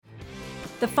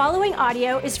The following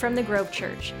audio is from the Grove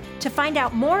Church. To find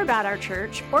out more about our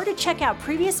church or to check out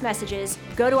previous messages,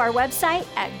 go to our website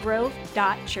at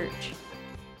grove.church.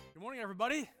 Good morning,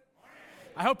 everybody.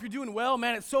 I hope you're doing well.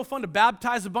 Man, it's so fun to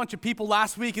baptize a bunch of people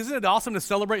last week. Isn't it awesome to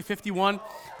celebrate 51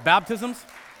 baptisms?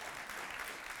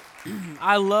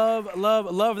 I love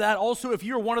that. Also, if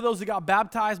you're one of those that got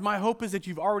baptized, my hope is that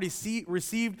you've already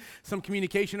received some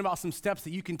communication about some steps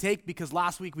that you can take, because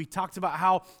last week we talked about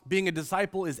how being a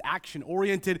disciple is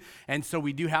action-oriented, and so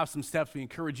we do have some steps we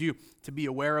encourage you to be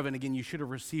aware of, and again, you should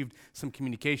have received some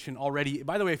communication already.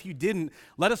 By the way, if you didn't,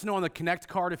 let us know on the Connect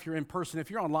card if you're in person. If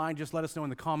you're online, just let us know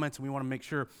in the comments, and we want to make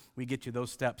sure we get you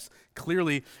those steps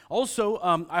clearly. Also,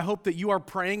 I hope that you are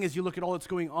praying as you look at all that's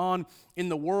going on in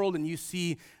the world and you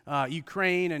see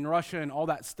Ukraine and Russia and all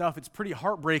that stuff. It's pretty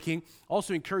heartbreaking.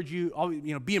 Also encourage you,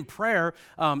 be in prayer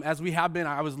as we have been.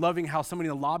 I was loving how somebody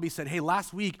in the lobby said, hey,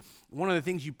 last week, one of the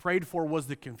things you prayed for was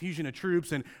the confusion of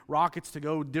troops and rockets to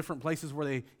go different places where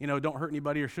they, don't hurt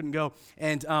anybody or shouldn't go.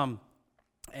 And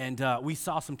we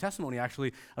saw some testimony,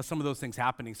 actually, of some of those things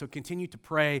happening. So continue to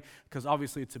pray, because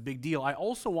obviously it's a big deal. I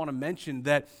also want to mention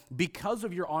that because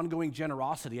of your ongoing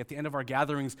generosity, at the end of our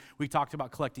gatherings, we talked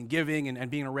about collecting giving and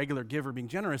being a regular giver, being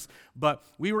generous, but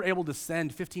we were able to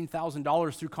send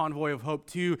 $15,000 through Convoy of Hope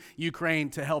to Ukraine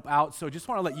to help out. So just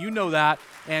want to let you know that.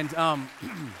 And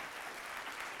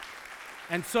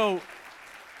so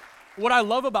what I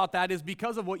love about that is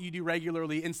because of what you do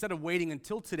regularly, instead of waiting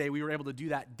until today, we were able to do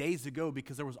that days ago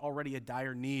because there was already a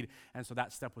dire need, and so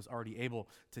that step was already able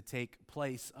to take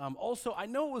place. Also, I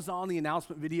know it was on the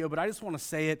announcement video, but I just want to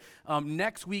say it.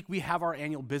 Next week, we have our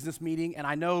annual business meeting, and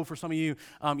I know for some of you,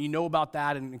 you know about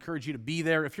that and encourage you to be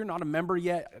there. If you're not a member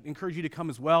yet, I encourage you to come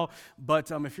as well,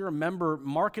 but if you're a member,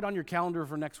 mark it on your calendar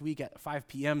for next week at 5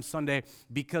 p.m. Sunday,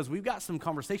 because we've got some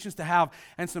conversations to have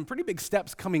and some pretty big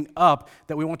steps coming up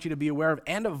that we want you to be aware of,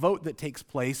 and a vote that takes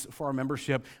place for our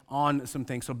membership on some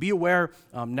things. So be aware,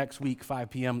 next week,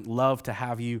 5 p.m. Love to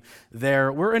have you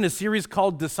there. We're in a series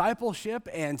called Discipleship,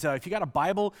 and if you got a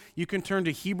Bible, you can turn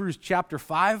to Hebrews chapter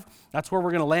 5. That's where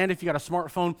we're going to land. If you got a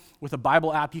smartphone with a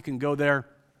Bible app, you can go there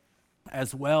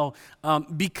as well.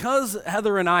 Because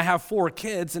Heather and I have 4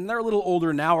 kids, and they're a little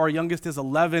older now. Our youngest is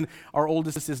 11, our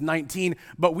oldest is 19,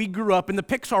 but we grew up in the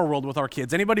Pixar world with our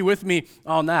kids. Anybody with me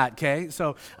on that, okay?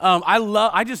 So I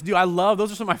love,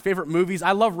 those are some of my favorite movies.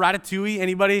 I love Ratatouille.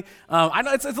 Anybody? I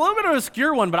know it's a little bit of an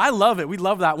obscure one, but I love it. We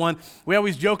love that one. We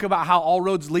always joke about how all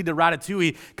roads lead to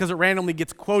Ratatouille because it randomly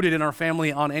gets quoted in our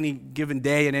family on any given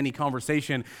day in any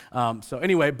conversation.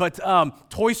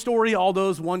 Toy Story, all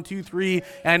those 1, 2, 3,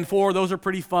 and 4, those are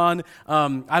pretty fun.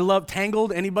 I love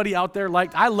Tangled. Anybody out there I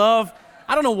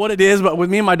don't know what it is, but with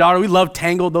me and my daughter, we love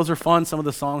Tangled. Those are fun. Some of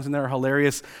the songs in there are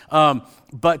hilarious. I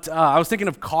was thinking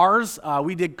of Cars.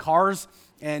 We did Cars,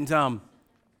 and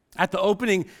at the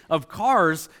opening of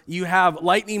Cars, you have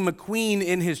Lightning McQueen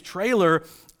in his trailer,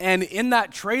 and in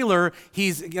that trailer,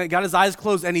 he's got his eyes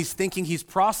closed, and he's thinking, he's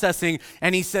processing,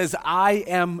 and he says, I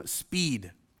am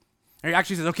speed. And he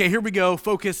actually says, okay, here we go,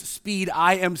 focus, speed,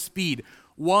 I am speed.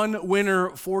 1 winner,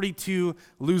 42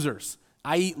 losers.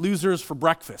 I eat losers for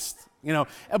breakfast.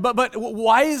 But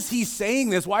why is he saying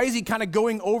this? Why is he kind of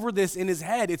going over this in his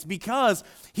head? It's because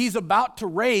he's about to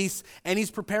race and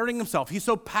he's preparing himself. He's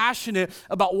so passionate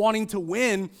about wanting to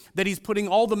win that he's putting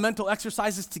all the mental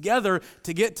exercises together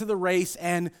to get to the race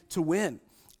and to win.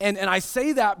 And I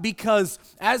say that because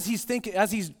as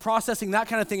he's processing that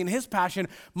kind of thing in his passion,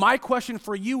 my question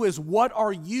for you is, what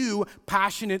are you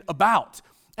passionate about?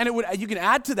 And you can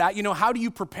add to that, how do you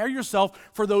prepare yourself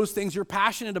for those things you're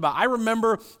passionate about? I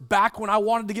remember back when I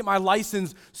wanted to get my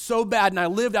license so bad, and I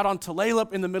lived out on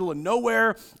Tulalip in the middle of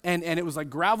nowhere, and it was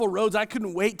like gravel roads. I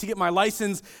couldn't wait to get my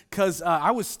license because I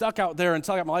was stuck out there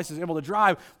until I got my license, able to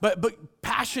drive, but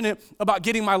passionate about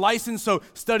getting my license, so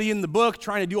studying the book,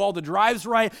 trying to do all the drives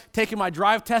right, taking my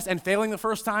drive test and failing the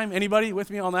first time. Anybody with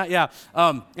me on that? Yeah.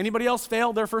 Anybody else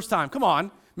failed their first time? Come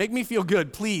on. Make me feel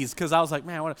good, please, because I was like,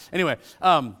 man, anyway.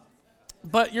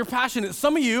 But you're passionate.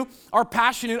 Some of you are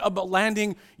passionate about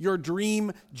landing your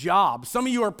dream job. Some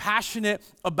of you are passionate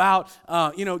about,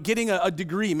 getting a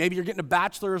degree. Maybe you're getting a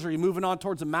bachelor's, or you're moving on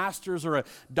towards a master's or a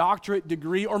doctorate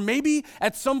degree. Or maybe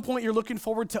at some point you're looking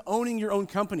forward to owning your own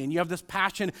company, and you have this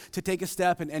passion to take a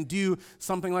step and do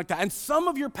something like that. And some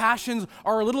of your passions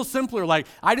are a little simpler, like,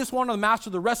 I just want to master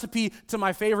the recipe to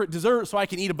my favorite dessert so I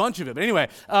can eat a bunch of it. But anyway,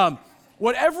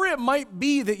 whatever it might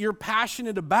be that you're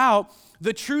passionate about,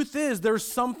 the truth is there's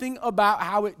something about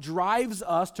how it drives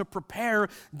us to prepare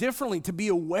differently, to be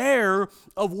aware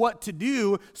of what to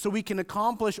do so we can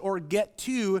accomplish or get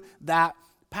to that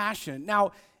passion.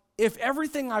 Now, if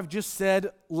everything I've just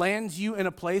said lands you in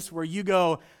a place where you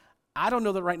go, I don't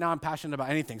know that right now I'm passionate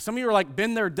about anything. Some of you are like,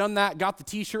 been there, done that, got the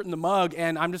t-shirt and the mug,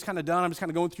 and I'm just kind of done. I'm just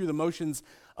kind of going through the motions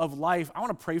of life. I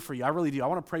want to pray for you. I really do. I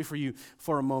want to pray for you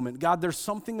for a moment. God, there's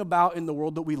something about in the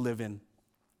world that we live in.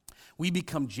 We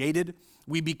become jaded.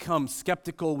 We become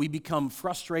skeptical, we become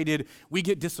frustrated, we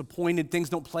get disappointed, things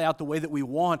don't play out the way that we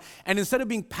want. And instead of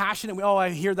being passionate,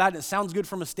 I hear that, and it sounds good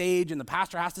from a stage, and the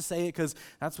pastor has to say it because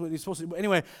that's what he's supposed to do.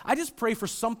 Anyway, I just pray for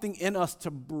something in us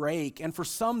to break, and for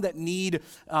some that need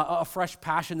a fresh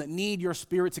passion, that need your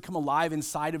Spirit to come alive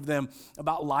inside of them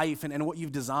about life and what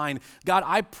you've designed. God,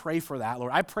 I pray for that,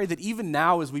 Lord. I pray that even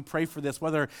now as we pray for this,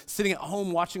 whether sitting at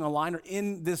home, watching online, or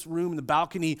in this room, in the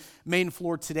balcony, main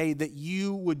floor today, that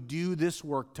you would do this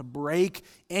work to break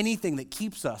anything that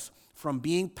keeps us from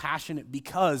being passionate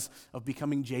because of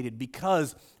becoming jaded,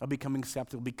 because of becoming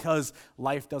skeptical, because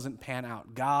life doesn't pan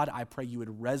out. God, I pray you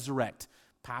would resurrect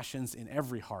passions in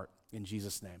every heart in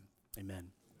Jesus' name. Amen.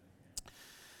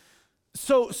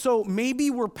 So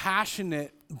maybe we're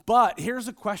passionate, but here's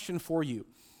a question for you.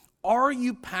 Are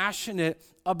you passionate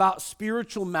about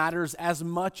spiritual matters as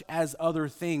much as other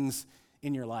things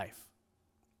in your life?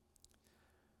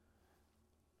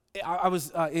 I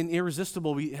was in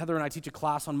Irresistible. Heather and I teach a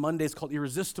class on Mondays called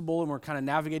Irresistible, and we're kind of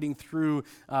navigating through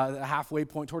the halfway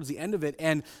point towards the end of it.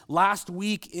 And last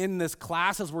week in this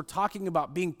class, as we're talking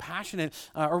about being passionate,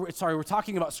 we're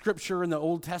talking about Scripture in the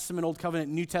Old Testament, Old Covenant,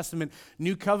 New Testament,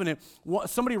 New Covenant.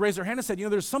 Somebody raised their hand and said,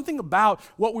 there's something about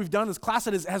what we've done in this class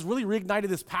that has really reignited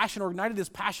this passion, or ignited this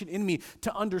passion in me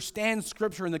to understand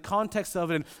Scripture and the context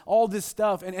of it and all this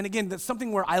stuff. And again, that's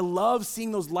something where I love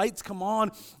seeing those lights come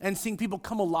on and seeing people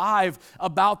come alive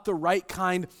about the right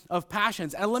kind of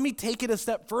passions. And let me take it a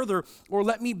step further, or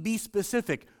let me be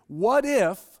specific. What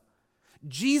if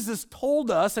Jesus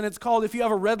told us, and it's called, if you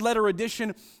have a red letter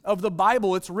edition of the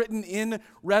Bible, it's written in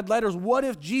red letters. What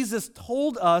if Jesus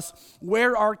told us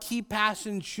where our key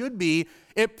passions should be?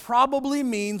 It probably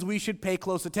means we should pay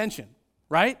close attention,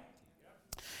 right?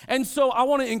 And so I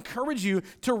want to encourage you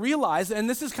to realize, and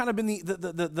this has kind of been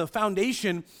the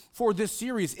foundation for this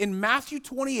series. In Matthew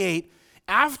 28,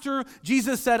 after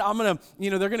Jesus said,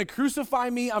 they're going to crucify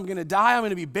me, I'm going to die, I'm going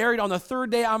to be buried, on the third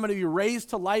day I'm going to be raised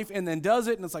to life, and then does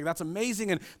it, and it's like, that's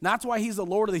amazing, and that's why he's the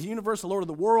Lord of the universe, the Lord of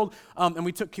the world, and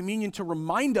we took communion to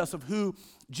remind us of who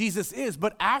Jesus is.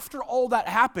 But after all that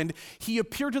happened, he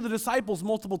appeared to the disciples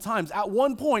multiple times. At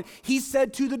one point, he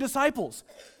said to the disciples,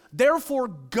 therefore,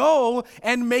 go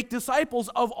and make disciples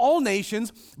of all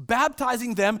nations,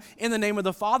 baptizing them in the name of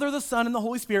the Father, the Son, and the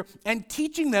Holy Spirit, and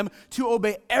teaching them to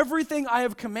obey everything I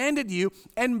have commanded you.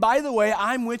 And by the way,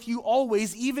 I'm with you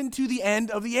always, even to the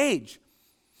end of the age.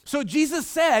 So Jesus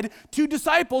said to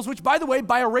disciples, which by the way,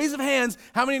 by a raise of hands,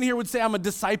 how many in here would say I'm a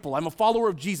disciple? I'm a follower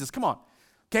of Jesus. Come on.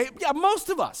 Okay, yeah, most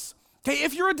of us. Okay,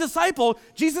 if you're a disciple,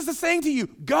 Jesus is saying to you,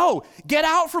 go, get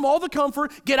out from all the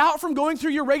comfort, get out from going through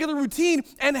your regular routine,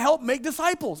 and help make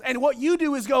disciples. And what you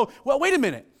do is go, well, wait a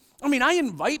minute. I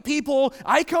invite people,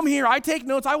 I come here, I take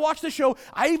notes, I watch the show,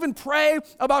 I even pray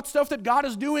about stuff that God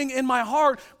is doing in my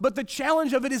heart. But the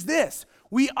challenge of it is this.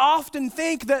 We often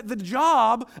think that the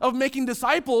job of making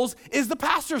disciples is the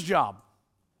pastor's job,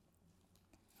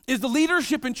 is the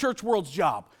leadership in church world's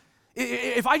job.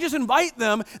 If I just invite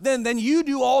them, then you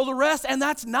do all the rest, and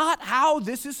that's not how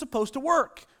this is supposed to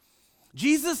work.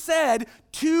 Jesus said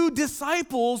to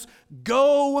disciples,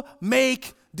 go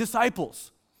make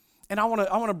disciples. And I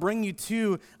want to bring you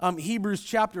to Hebrews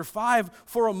chapter 5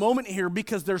 for a moment here,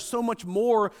 because there's so much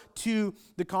more to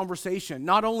the conversation.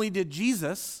 Not only did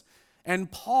Jesus and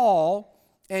Paul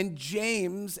and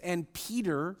James and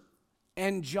Peter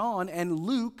and John and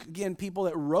Luke, again, people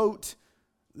that wrote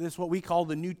this, what we call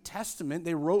the New Testament,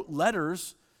 they wrote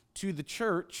letters to the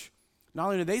church. Not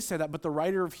only did they say that, but the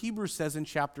writer of Hebrews says in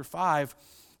chapter 5,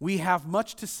 we have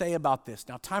much to say about this.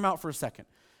 Now, time out for a second.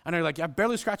 I know you're like, I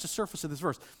barely scratched the surface of this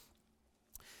verse.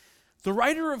 The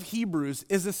writer of Hebrews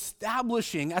is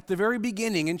establishing at the very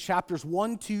beginning in chapters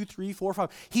 1, 2, 3, 4, 5,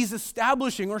 she's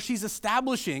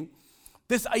establishing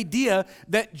this idea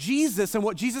that Jesus and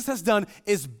what Jesus has done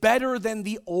is better than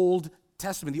the Old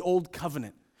Testament, the Old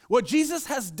Covenant. What Jesus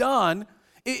has done,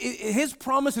 his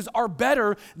promises are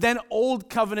better than Old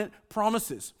Covenant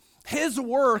promises. His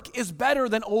work is better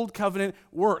than Old Covenant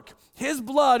work. His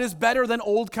blood is better than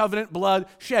Old Covenant blood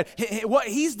shed. What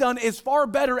he's done is far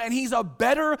better, and he's a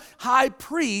better high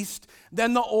priest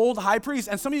than the old high priest.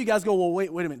 And some of you guys go, well, wait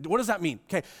a minute. What does that mean?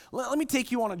 Okay, let me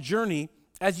take you on a journey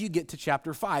as you get to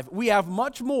chapter 5. We have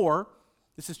much more.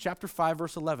 This is chapter 5,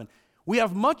 verse 11. We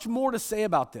have much more to say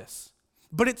about this.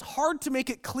 But it's hard to make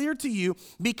it clear to you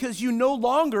because you no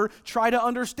longer try to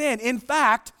understand. In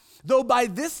fact, Though by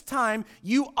this time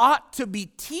you ought to be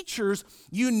teachers,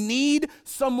 you need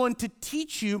someone to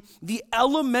teach you the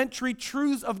elementary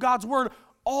truths of God's word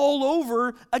all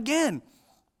over again.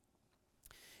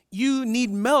 You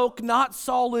need milk, not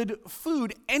solid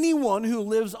food. Anyone who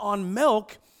lives on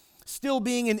milk, still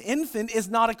being an infant, is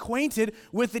not acquainted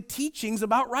with the teachings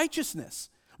about righteousness.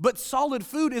 But solid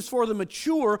food is for the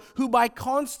mature, who by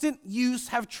constant use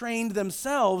have trained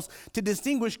themselves to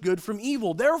distinguish good from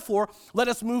evil. Therefore, let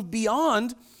us move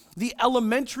beyond the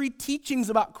elementary teachings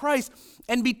about Christ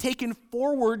and be taken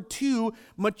forward to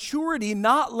maturity,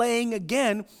 not laying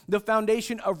again the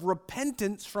foundation of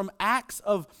repentance from acts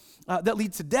of that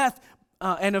leads to death,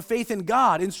 and of faith in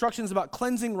God, instructions about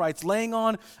cleansing rites, laying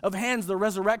on of hands, the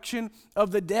resurrection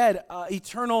of the dead,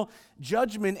 eternal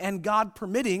judgment, and God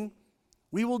permitting,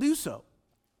 we will do so.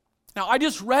 Now, I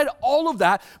just read all of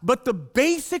that, but the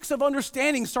basics of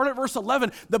understanding start at verse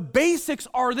 11. The basics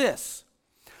are this.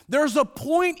 There's a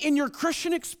point in your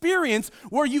Christian experience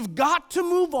where you've got to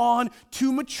move on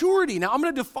to maturity. Now, I'm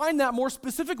going to define that more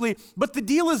specifically, but the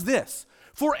deal is this.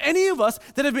 For any of us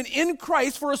that have been in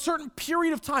Christ for a certain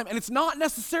period of time, and it's not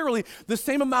necessarily the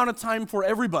same amount of time for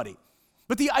everybody,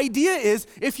 but the idea is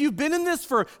if you've been in this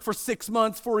for 6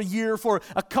 months, for a year, for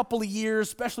a couple of years,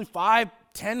 especially 5,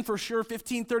 10 for sure,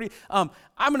 15, 30. I'm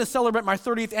going to celebrate my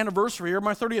 30th anniversary or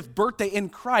my 30th birthday in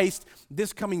Christ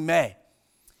this coming May.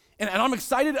 And I'm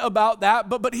excited about that,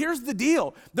 but here's the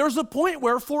deal. There's a point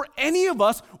where for any of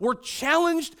us, we're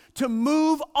challenged to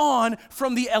move on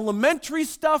from the elementary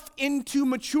stuff into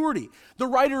maturity. The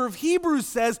writer of Hebrews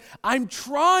says, I'm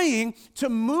trying to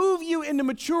move you into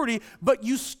maturity, but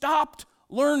you stopped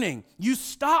learning. You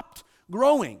stopped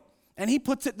growing. And he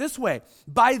puts it this way.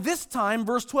 By this time,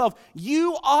 verse 12,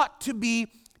 you ought to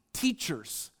be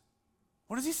teachers.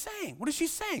 What is he saying? What is she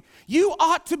saying? You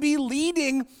ought to be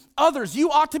leading others.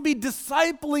 You ought to be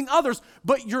discipling others,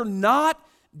 but you're not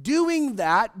doing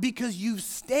that because you've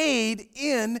stayed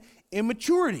in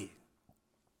immaturity.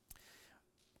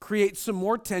 Creates some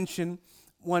more tension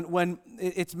when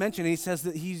it's mentioned. He says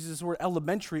that he uses the word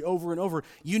elementary over and over.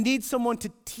 You need someone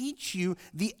to teach you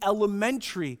the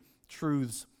elementary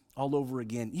truths all over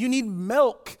again. You need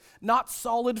milk, not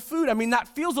solid food. I mean, that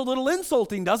feels a little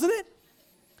insulting, doesn't it?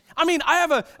 I mean, I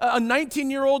have a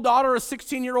 19-year-old daughter, a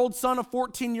 16-year-old son, a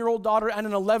 14-year-old daughter, and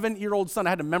an 11-year-old son. I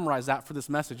had to memorize that for this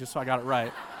message just so I got it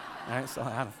right. All right, so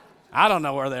I don't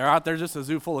know where they are out there, just a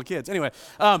zoo full of kids. Anyway,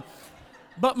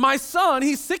 but my son,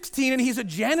 he's 16, and he's a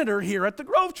janitor here at the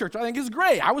Grove Church. I think it's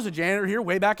great. I was a janitor here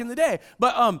way back in the day.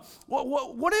 But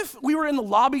what if we were in the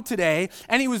lobby today,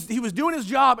 and he was doing his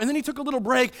job, and then he took a little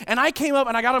break, and I came up,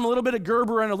 and I got him a little bit of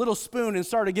Gerber and a little spoon and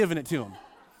started giving it to him?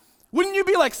 Wouldn't you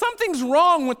be like, something's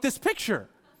wrong with this picture?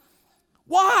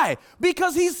 Why?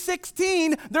 Because he's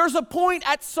 16. There's a point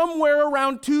at somewhere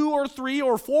around 2 or 3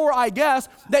 or 4, I guess,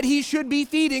 that he should be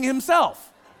feeding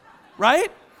himself,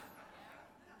 right?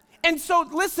 And so,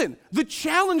 listen, the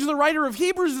challenge the writer of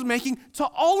Hebrews is making to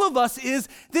all of us is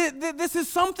that this is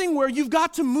something where you've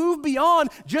got to move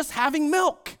beyond just having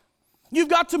milk. You've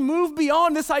got to move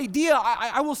beyond this idea.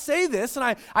 I will say this,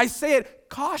 and I say it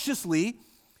cautiously,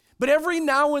 but every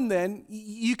now and then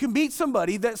you can meet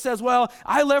somebody that says, well,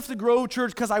 I left the Grove Church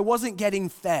because I wasn't getting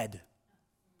fed.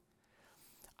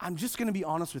 I'm just going to be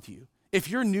honest with you. If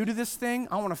you're new to this thing,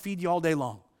 I want to feed you all day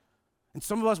long. And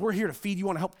some of us, we're here to feed you,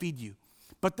 want to help feed you.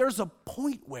 But there's a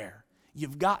point where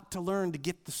you've got to learn to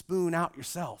get the spoon out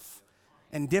yourself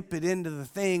and dip it into the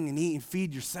thing and eat and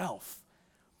feed yourself.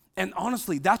 And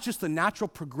honestly, that's just the natural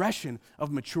progression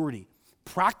of maturity.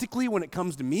 Practically when it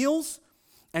comes to meals,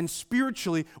 and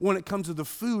spiritually when it comes to the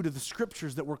food of the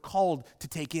scriptures that we're called to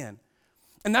take in.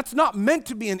 And that's not meant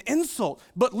to be an insult.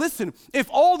 But listen, if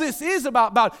all this is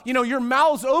about your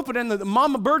mouth's open and the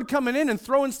mama bird coming in and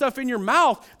throwing stuff in your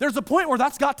mouth, there's a point where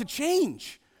that's got to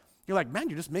change. You're like, man,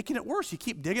 you're just making it worse. You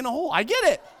keep digging a hole. I get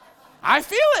it. I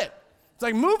feel it. It's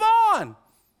like, move on.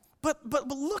 But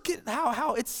look at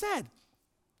how it's said.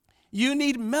 You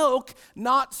need milk,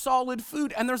 not solid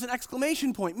food. And there's an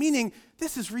exclamation point, meaning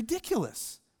this is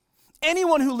ridiculous.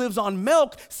 Anyone who lives on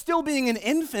milk, still being an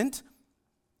infant,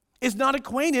 is not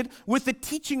acquainted with the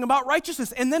teaching about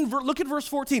righteousness. And then look at verse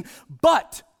 14.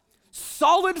 But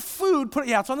solid food,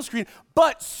 it's on the screen.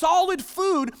 But solid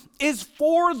food is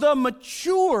for the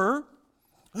mature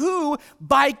who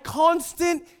by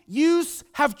constant use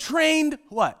have trained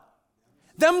what?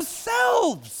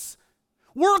 Themselves.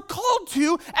 We're called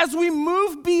to, as we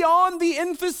move beyond the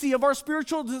infancy of our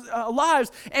spiritual lives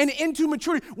and into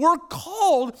maturity, we're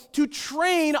called to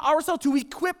train ourselves, to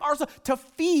equip ourselves, to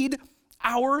feed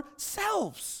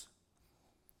ourselves.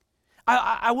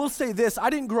 I will say this, I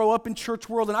didn't grow up in church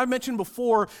world, and I've mentioned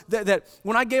before that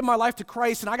when I gave my life to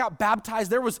Christ and I got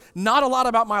baptized, there was not a lot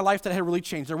about my life that had really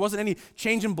changed. There wasn't any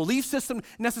change in belief system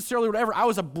necessarily or whatever. I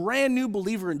was a brand new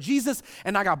believer in Jesus,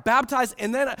 and I got baptized,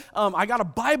 and then I got a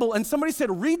Bible, and somebody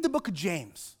said, read the book of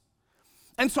James.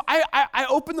 And so I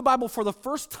opened the Bible for the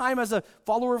first time as a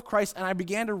follower of Christ, and I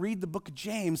began to read the book of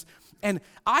James. And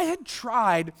I had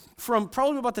tried from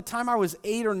probably about the time I was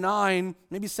 8 or 9,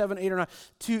 maybe 7, 8 or 9,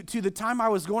 to the time I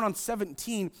was going on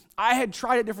 17, I had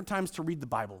tried at different times to read the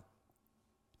Bible.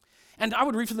 And I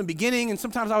would read from the beginning, and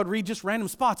sometimes I would read just random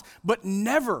spots, but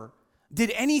never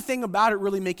did anything about it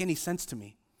really make any sense to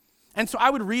me. And so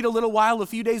I would read a little while, a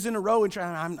few days in a row, and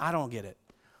I don't get it.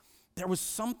 There was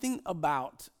something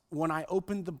about when I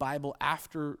opened the Bible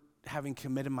after having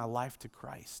committed my life to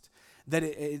Christ, that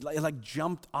it like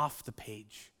jumped off the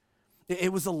page.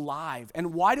 It was alive.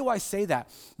 And why do I say that?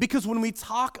 Because when we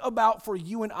talk about, for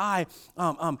you and I,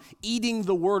 eating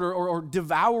the word or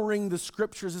devouring the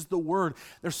scriptures as the word,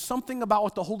 there's something about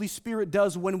what the Holy Spirit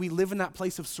does when we live in that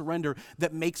place of surrender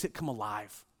that makes it come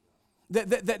alive.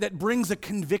 That brings a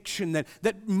conviction,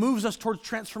 that moves us towards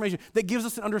transformation, that gives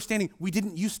us an understanding we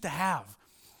didn't used to have.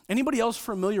 Anybody else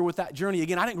familiar with that journey?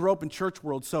 Again, I didn't grow up in church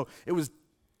world, so it was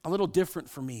a little different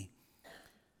for me.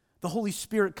 The Holy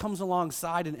Spirit comes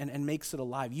alongside and makes it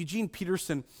alive. Eugene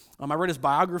Peterson, I read his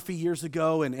biography years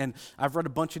ago, and I've read a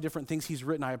bunch of different things he's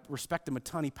written. I respect him a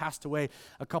ton. He passed away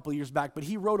a couple of years back, but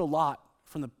he wrote a lot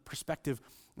from the perspective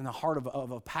and the heart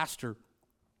of a pastor.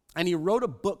 And he wrote a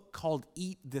book called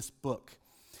Eat This Book.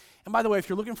 And by the way, if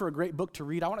you're looking for a great book to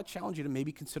read, I want to challenge you to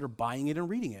maybe consider buying it and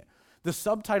reading it. The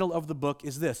subtitle of the book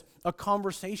is this: A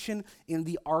Conversation in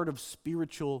the Art of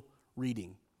Spiritual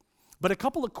Reading. But a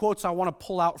couple of quotes I want to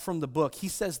pull out from the book. He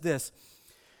says this: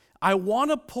 I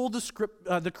want to pull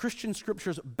the Christian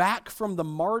scriptures back from the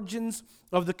margins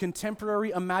of the contemporary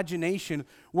imagination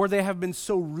where they have been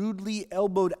so rudely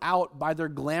elbowed out by their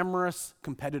glamorous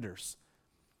competitors.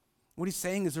 What he's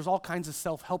saying is there's all kinds of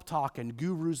self-help talk and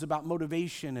gurus about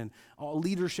motivation and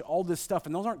leadership, all this stuff,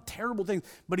 and those aren't terrible things,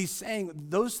 but he's saying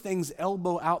those things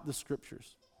elbow out the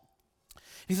scriptures.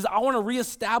 He says, I want to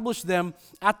reestablish them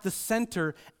at the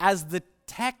center as the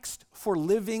text for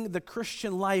living the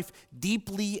Christian life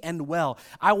deeply and well.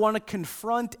 I want to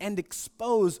confront and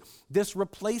expose this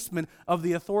replacement of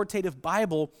the authoritative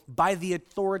Bible by the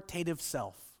authoritative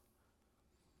self.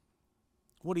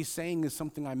 What he's saying is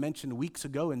something I mentioned weeks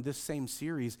ago in this same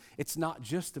series. It's not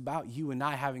just about you and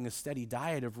I having a steady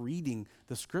diet of reading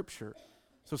the Scripture.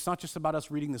 So it's not just about us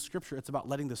reading the Scripture, it's about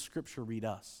letting the Scripture read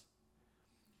us.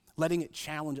 Letting it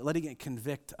challenge, letting it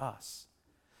convict us.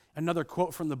 Another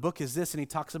quote from the book is this, and he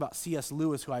talks about C.S.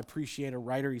 Lewis, who I appreciate, a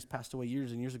writer. He's passed away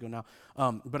years and years ago now,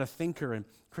 but a thinker and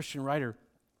Christian writer.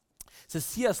 It says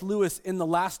C.S. Lewis, in the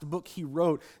last book he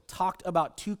wrote, talked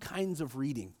about two kinds of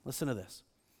reading. Listen to this.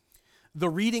 The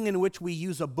reading in which we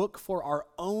use a book for our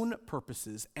own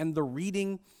purposes, and the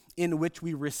reading in which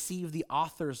we receive the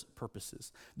author's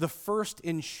purposes. The first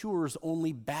ensures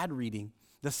only bad reading.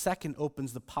 The second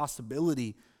opens the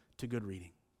possibility to good reading.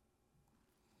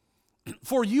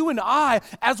 For you and I,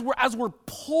 as we're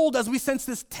pulled, as we sense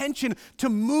this tension to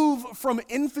move from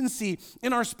infancy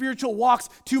in our spiritual walks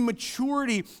to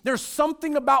maturity, there's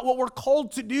something about what we're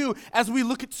called to do as we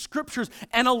look at scriptures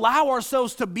and allow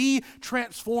ourselves to be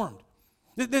transformed.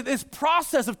 This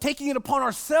process of taking it upon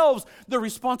ourselves, the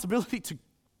responsibility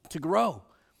to grow,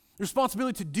 the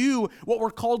responsibility to do what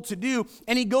we're called to do.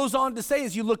 And he goes on to say,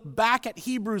 as you look back at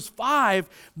Hebrews 5,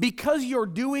 because you're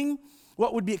doing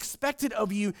what would be expected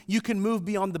of you, you can move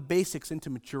beyond the basics into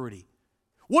maturity.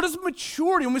 What is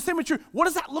maturity? When we say maturity, what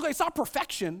does that look like? It's not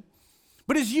perfection.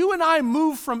 But as you and I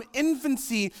move from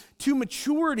infancy to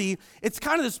maturity, it's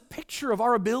kind of this picture of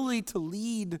our ability to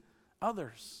lead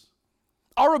others.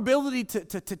 Our ability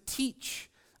to teach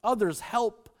others,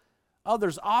 help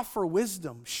others, offer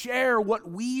wisdom, share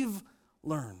what we've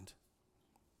learned.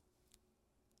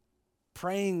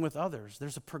 Praying with others.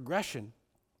 There's a progression.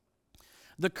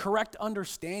 The correct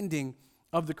understanding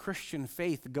of the Christian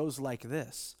faith goes like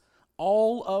this.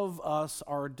 All of us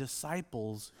are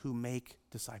disciples who make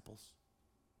disciples.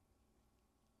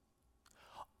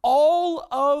 All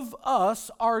of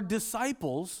us are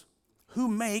disciples who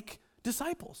make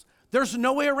disciples. There's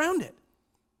no way around it.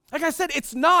 Like I said,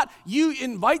 it's not you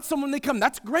invite someone, they come.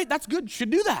 That's great, that's good, you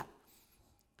should do that.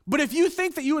 But if you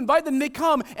think that you invite them, they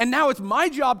come, and now it's my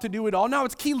job to do it all, now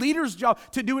it's key leaders' job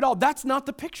to do it all, that's not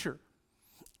the picture.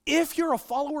 If you're a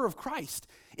follower of Christ,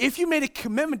 if you made a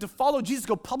commitment to follow Jesus,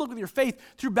 go public with your faith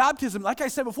through baptism, like I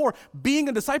said before, being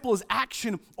a disciple is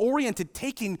action-oriented,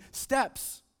 taking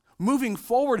steps, moving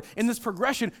forward in this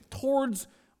progression towards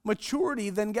maturity,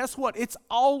 then guess what? It's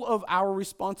all of our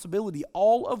responsibility.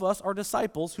 All of us are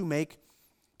disciples who make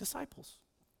disciples.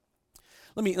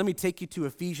 Let me take you to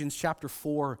Ephesians chapter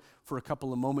 4 for a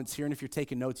couple of moments here, and if you're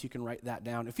taking notes, you can write that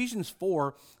down. Ephesians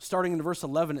 4, starting in verse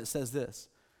 11, it says this.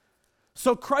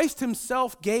 So Christ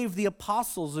himself gave the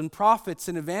apostles and prophets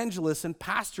and evangelists and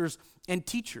pastors and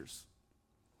teachers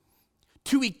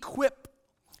to equip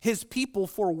his people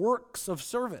for works of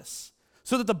service,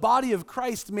 so that the body of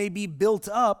Christ may be built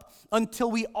up until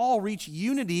we all reach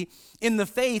unity in the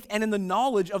faith and in the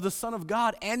knowledge of the Son of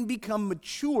God and become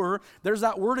mature, there's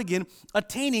that word again,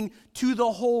 attaining to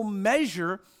the whole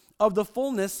measure of the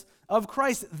fullness of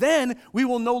Christ. Then we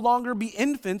will no longer be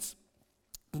infants,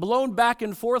 blown back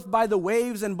and forth by the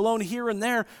waves and blown here and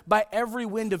there by every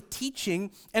wind of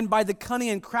teaching and by the cunning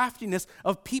and craftiness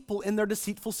of people in their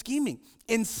deceitful scheming.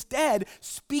 Instead,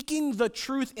 speaking the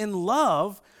truth in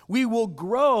love, we will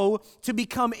grow to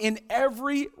become in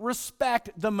every respect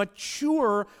the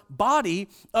mature body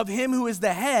of him who is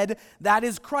the head, that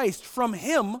is Christ. From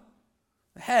him,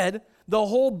 the head, the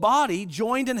whole body,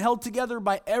 joined and held together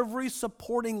by every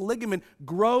supporting ligament,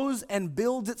 grows and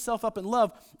builds itself up in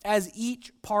love as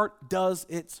each part does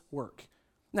its work.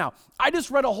 Now, I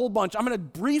just read a whole bunch. I'm going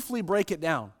to briefly break it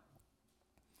down.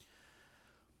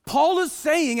 Paul is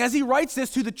saying, as he writes this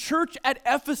to the church at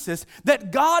Ephesus,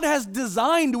 that God has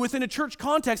designed within a church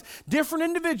context different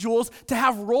individuals to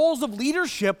have roles of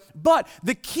leadership, but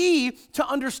the key to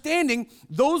understanding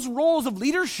those roles of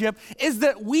leadership is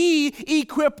that we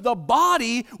equip the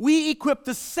body, we equip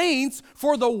the saints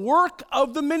for the work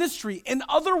of the ministry. In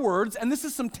other words, and this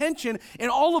is some tension in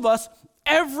all of us,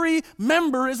 every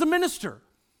member is a minister.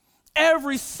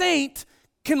 Every saint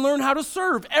can learn how to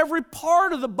serve. Every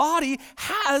part of the body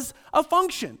has a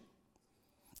function.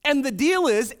 And the deal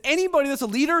is, anybody that's a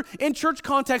leader in church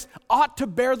context ought to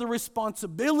bear the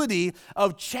responsibility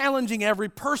of challenging every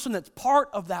person that's part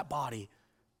of that body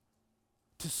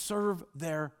to serve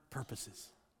their purposes.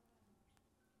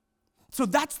 So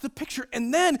that's the picture.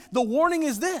 And then the warning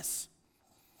is this: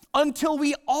 until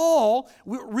we all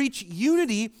reach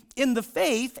unity in the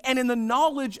faith and in the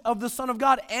knowledge of the Son of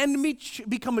God and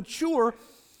become mature,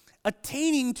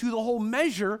 attaining to the whole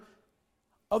measure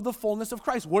of the fullness of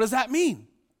Christ. What does that mean?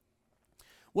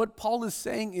 What Paul is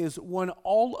saying is, when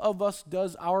all of us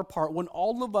does our part, when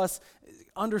all of us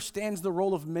understands the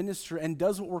role of minister and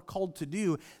does what we're called to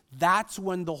do, that's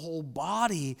when the whole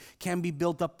body can be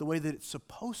built up the way that it's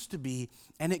supposed to be,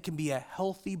 and it can be a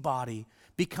healthy body,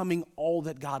 becoming all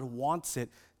that God wants it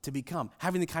to become,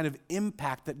 having the kind of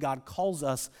impact that God calls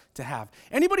us to have.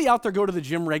 Anybody out there go to the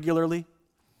gym regularly?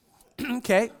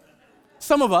 Okay,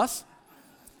 some of us.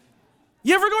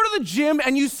 You ever go to the gym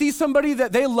and you see somebody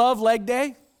that they love leg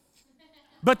day,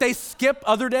 but they skip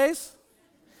other days?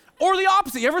 Or the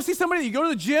opposite. You ever see somebody, you go to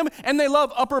the gym and they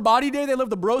love upper body day, they love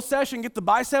the bro sesh and get the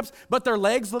biceps, but their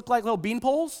legs look like little bean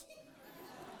poles?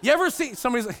 You ever see,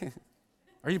 somebody's like,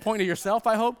 are you pointing to yourself,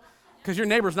 I hope? Because your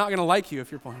neighbor's not going to like you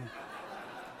if you're pointing.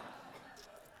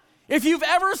 If you've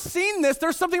ever seen this,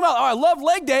 there's something about, I love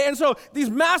leg day, and so these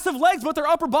massive legs, but their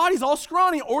upper body's all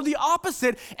scrawny, or the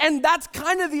opposite, and that's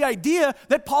kind of the idea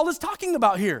that Paul is talking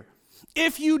about here.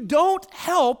 If you don't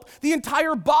help the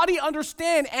entire body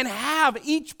understand and have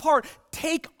each part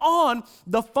take on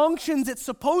the functions it's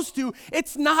supposed to,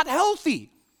 it's not healthy.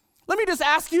 Let me just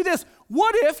ask you this.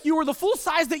 What if you were the full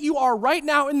size that you are right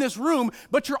now in this room,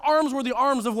 but your arms were the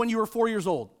arms of when you were 4 years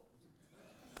old?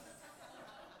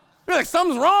 You're like,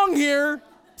 something's wrong here.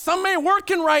 Something ain't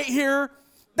working right here.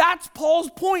 That's Paul's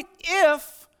point.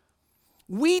 If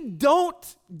we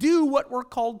don't do what we're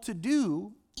called to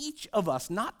do, each of us,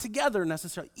 not together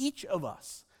necessarily, each of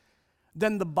us,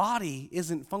 then the body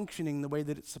isn't functioning the way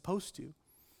that it's supposed to.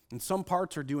 And some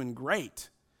parts are doing great,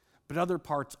 but other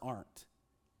parts aren't.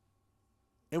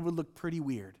 It would look pretty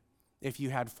weird if you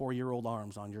had 4-year-old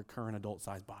arms on your current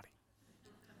adult-sized body.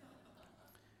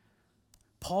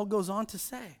 Paul goes on to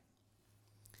say,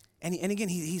 and again,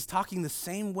 he's talking the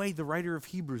same way the writer of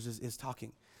Hebrews is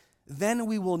talking. Then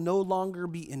we will no longer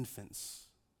be infants,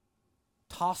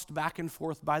 tossed back and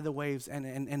forth by the waves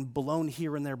and blown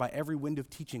here and there by every wind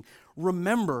of teaching.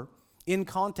 Remember, in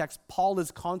context, Paul is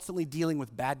constantly dealing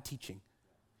with bad teaching.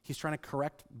 He's trying to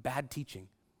correct bad teaching.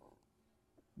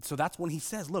 So that's when he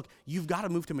says, look, you've got to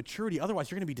move to maturity, otherwise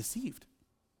you're going to be deceived.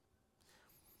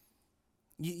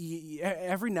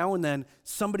 Every now and then,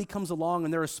 somebody comes along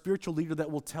and they're a spiritual leader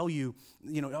that will tell you,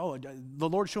 oh, the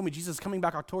Lord showed me Jesus is coming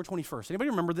back October 21st.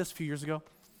 Anybody remember this a few years ago?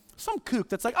 Some kook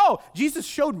that's like, oh, Jesus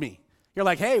showed me. You're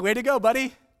like, hey, way to go,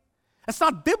 buddy. That's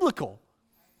not biblical.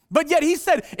 But yet he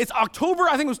said, it's October,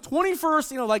 I think it was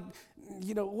 21st,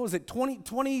 what was it,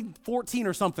 2014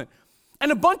 or something.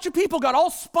 And a bunch of people got all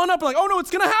spun up like, oh no,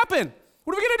 it's going to happen.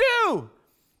 What are we going to do?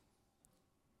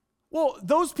 Well,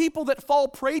 those people that fall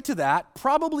prey to that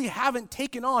probably haven't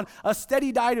taken on a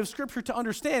steady diet of Scripture to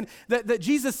understand that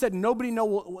Jesus said nobody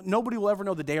will ever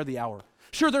know the day or the hour.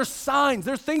 Sure, there's signs,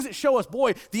 there's things that show us,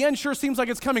 boy, the end sure seems like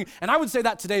it's coming. And I would say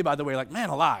that today, by the way, like, man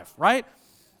alive, right?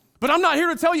 But I'm not here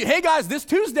to tell you, hey guys, this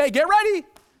Tuesday, get ready.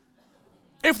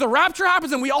 If the rapture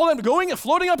happens and we all end up going and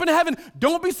floating up into heaven,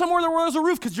 don't be somewhere where there's a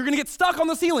roof because you're going to get stuck on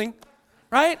the ceiling,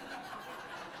 right?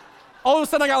 All of a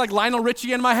sudden, I got like Lionel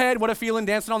Richie in my head. What a feeling,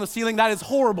 dancing on the ceiling. That is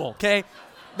horrible, okay?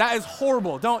 That is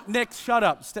horrible. Nick, shut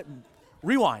up.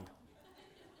 Rewind.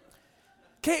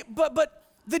 Okay, but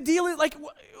the deal is like,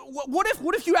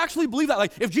 what if you actually believe that?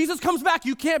 Like, if Jesus comes back,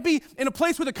 you can't be in a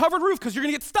place with a covered roof because you're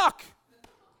going to get stuck.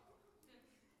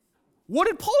 What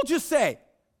did Paul just say?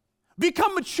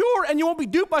 Become mature and you won't be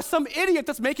duped by some idiot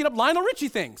that's making up Lionel Richie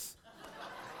things.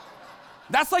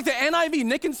 That's like the NIV,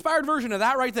 Nick-inspired version of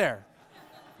that right there.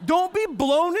 Don't be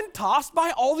blown and tossed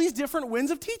by all these different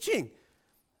winds of teaching.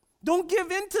 Don't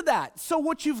give in to that. So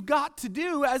what you've got to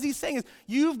do, as he's saying, is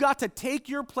you've got to take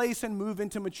your place and move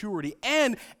into maturity.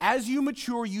 And as you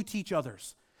mature, you teach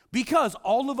others. Because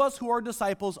all of us who are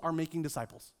disciples are making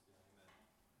disciples.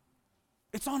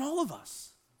 It's on all of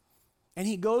us. And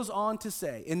he goes on to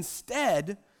say,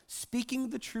 instead, speaking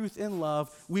the truth in love,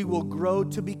 we will grow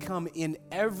to become in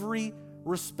every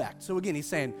respect. So again, he's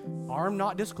saying, arm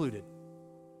not discluded.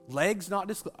 Legs not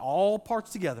discluded, all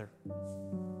parts together.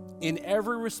 In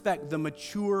every respect, the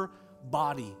mature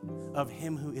body of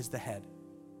him who is the head.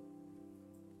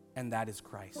 And that is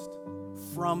Christ.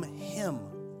 From him,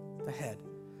 the head,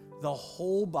 the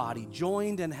whole body,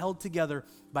 joined and held together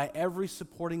by every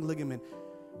supporting ligament,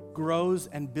 grows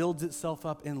and builds itself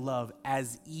up in love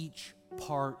as each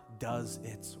part does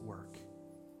its work.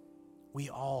 We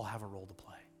all have a role to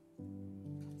play.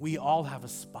 We all have a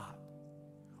spot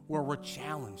where we're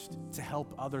challenged to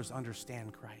help others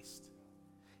understand Christ.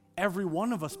 Every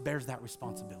one of us bears that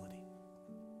responsibility.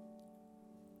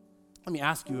 Let me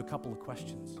ask you a couple of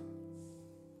questions.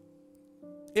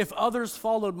 If others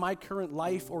followed my current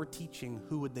life or teaching,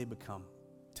 who would they become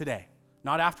today?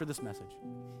 Not after this message.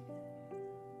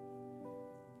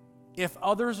 If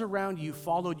others around you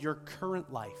followed your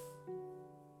current life,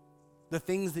 the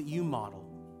things that you model,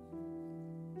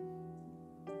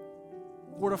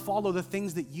 were to follow the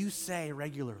things that you say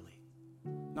regularly,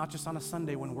 not just on a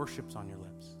Sunday when worship's on your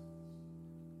lips,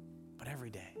 but every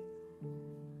day.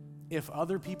 If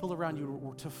other people around you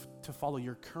were to follow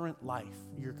your current life,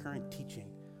 your current teaching,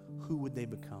 who would they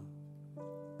become?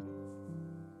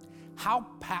 How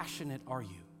passionate are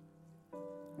you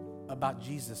about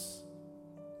Jesus'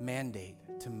 mandate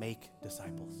to make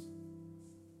disciples?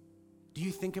 Do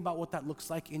you think about what that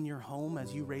looks like in your home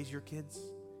as you raise your kids?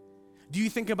 Do you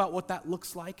think about what that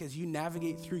looks like as you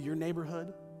navigate through your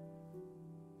neighborhood?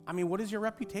 I mean, what is your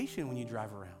reputation when you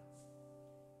drive around?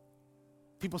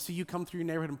 People see you come through your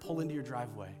neighborhood and pull into your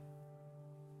driveway.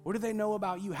 What do they know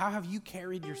about you? How have you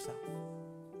carried yourself?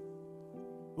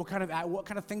 What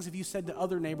kind of things have you said to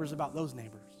other neighbors about those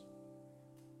neighbors?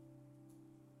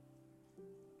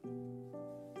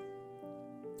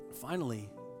 Finally,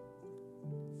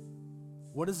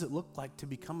 what does it look like to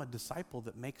become a disciple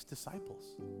that makes disciples?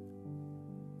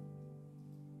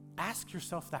 Ask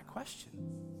yourself that question.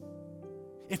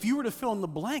 If you were to fill in the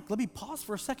blank, let me pause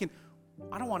for a second.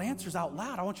 I don't want answers out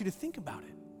loud. I want you to think about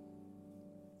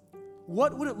it.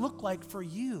 What would it look like for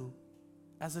you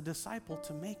as a disciple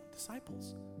to make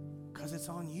disciples? Because it's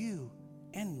on you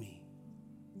and me.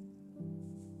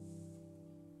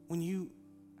 When you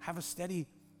have a steady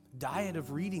diet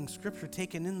of reading Scripture,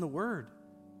 taken in the Word,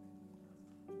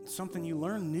 something you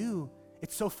learn new,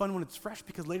 it's so fun when it's fresh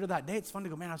because later that day it's fun to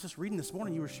go, man, I was just reading this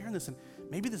morning, you were sharing this, and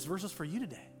maybe this verse is for you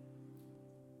today.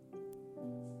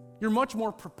 You're much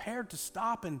more prepared to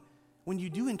stop, and when you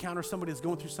do encounter somebody that's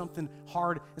going through something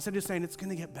hard, instead of just saying it's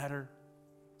going to get better,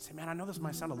 say, man, I know this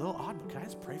might sound a little odd, but can I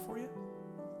just pray for you?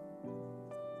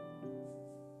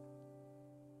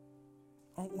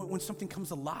 Or when something comes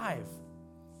alive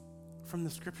from the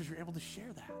Scriptures, you're able to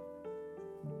share that.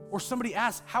 Or somebody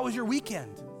asks, how was your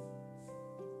weekend?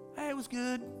 Hey, it was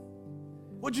good.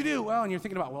 What'd you do? Well, and you're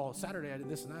thinking about, well, Saturday I did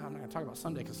this and that. I'm not going to talk about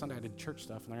Sunday because Sunday I did church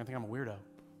stuff and they're going to think I'm a weirdo.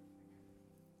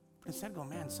 But instead go,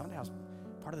 man, Sunday I was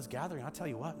part of this gathering. I'll tell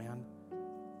you what, man.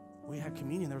 We had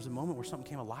communion. There was a moment where something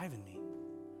came alive in me.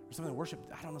 Or something that worship,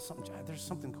 I don't know, there's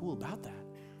something cool about that.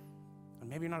 And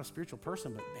maybe you're not a spiritual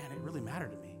person, but man, it really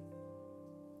mattered to me.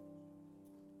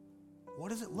 What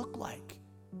does it look like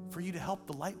for you to help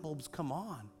the light bulbs come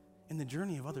on in the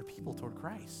journey of other people toward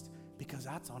Christ? because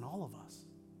that's on all of us.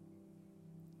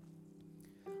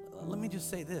 Let me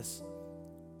just say this.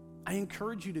 I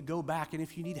encourage you to go back, and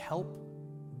if you need help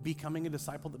becoming a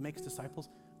disciple that makes disciples,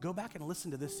 go back and listen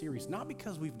to this series. Not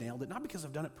because we've nailed it, not because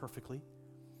I've done it perfectly,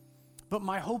 but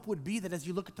my hope would be that as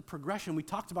you look at the progression, we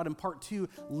talked about in part 2,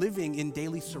 living in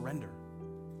daily surrender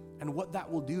and what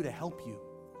that will do to help you.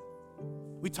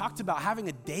 We talked about having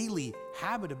a daily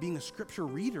habit of being a scripture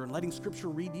reader and letting scripture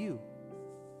read you.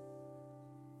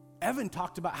 Evan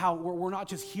talked about how we're not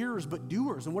just hearers but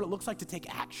doers and what it looks like to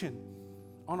take action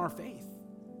on our faith.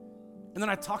 And then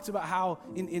I talked about how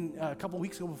in a couple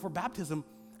weeks ago before baptism,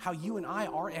 how you and I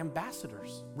are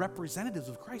ambassadors, representatives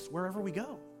of Christ wherever we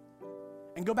go.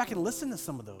 And go back and listen to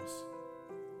some of those.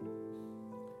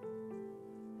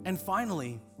 And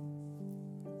finally,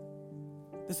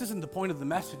 this isn't the point of the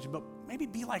message, but maybe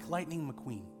be like Lightning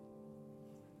McQueen.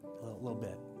 A little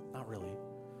bit, not really.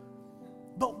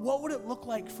 But what would it look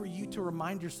like for you to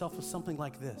remind yourself of something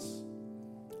like this?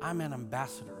 I'm an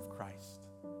ambassador of Christ.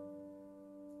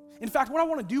 In fact, what I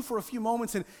want to do for a few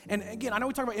moments, and again, I know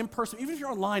we talk about in person, even if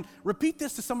you're online, repeat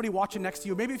this to somebody watching next to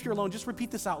you. Maybe if you're alone, just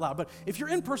repeat this out loud. But if you're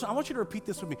in person, I want you to repeat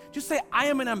this with me. Just say, I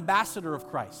am an ambassador of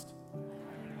Christ.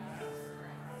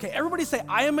 Okay, everybody say,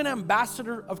 I am an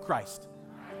ambassador of Christ.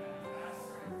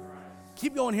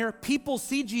 Keep going here. People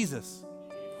see Jesus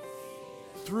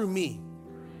through me.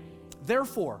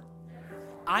 Therefore,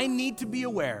 I need to be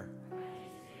aware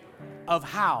of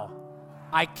how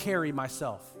I carry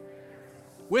myself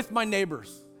with my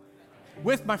neighbors,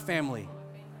 with my family,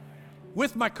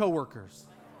 with my coworkers,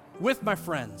 with my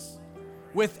friends,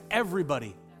 with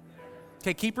everybody.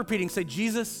 Okay, keep repeating. Say,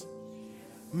 Jesus,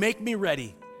 make me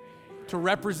ready to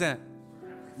represent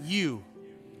you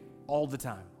all the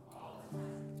time.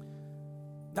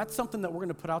 That's something that we're going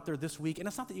to put out there this week. And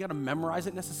it's not that you got to memorize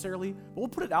it necessarily, but we'll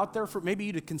put it out there for maybe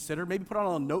you to consider, maybe put it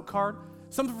on a note card,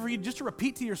 something for you just to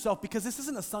repeat to yourself, because this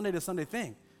isn't a Sunday to Sunday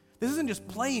thing. This isn't just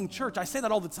playing church. I say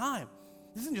that all the time.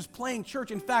 This isn't just playing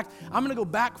church. In fact, I'm going to go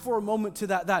back for a moment to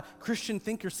that Christian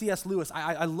thinker, C.S. Lewis.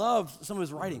 I love some of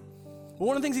his writing. But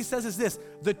one of the things he says is this: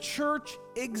 the church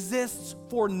exists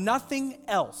for nothing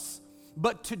else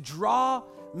but to draw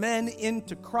men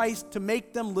into Christ, to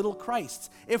make them little Christs.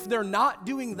 If they're not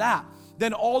doing that,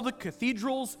 then all the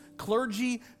cathedrals,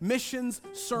 clergy, missions,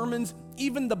 sermons,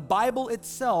 even the Bible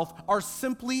itself are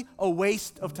simply a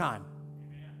waste of time.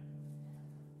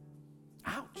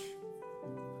 Ouch.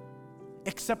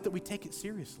 Except that we take it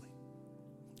seriously.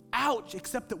 Ouch,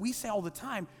 except that we say all the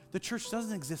time, the church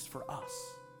doesn't exist for us.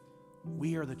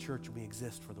 We are the church, we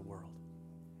exist for the world.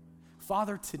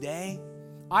 Father, today,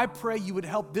 I pray you would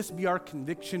help this be our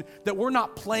conviction that we're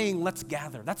not playing let's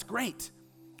gather. That's great.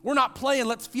 We're not playing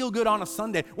let's feel good on a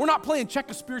Sunday. We're not playing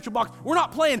check a spiritual box. We're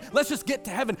not playing let's just get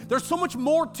to heaven. There's so much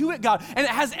more to it, God. And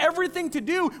it has everything to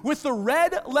do with the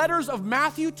red letters of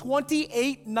Matthew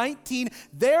 28:19.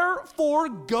 Therefore,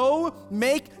 go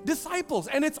make disciples.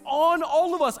 And it's on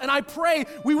all of us. And I pray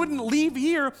we wouldn't leave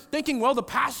here thinking, well, the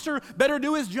pastor better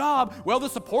do his job. Well, the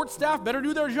support staff better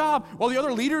do their job. Well, the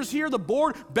other leaders here, the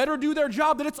board, better do their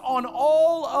job. That it's on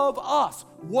all of us.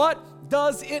 What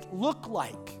does it look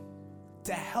like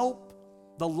to help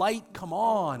the light come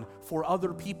on for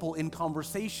other people in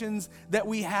conversations that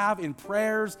we have, in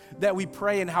prayers that we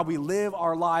pray, and how we live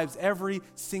our lives every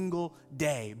single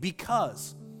day?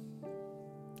 Because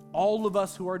all of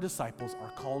us who are disciples are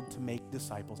called to make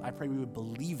disciples. I pray we would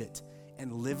believe it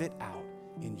and live it out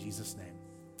in Jesus' name.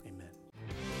 Amen.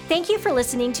 Thank you for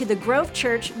listening to the Grove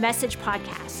Church Message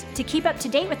Podcast. To keep up to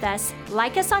date with us,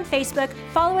 like us on Facebook,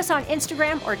 follow us on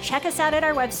Instagram, or check us out at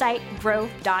our website,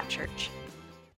 grove.church.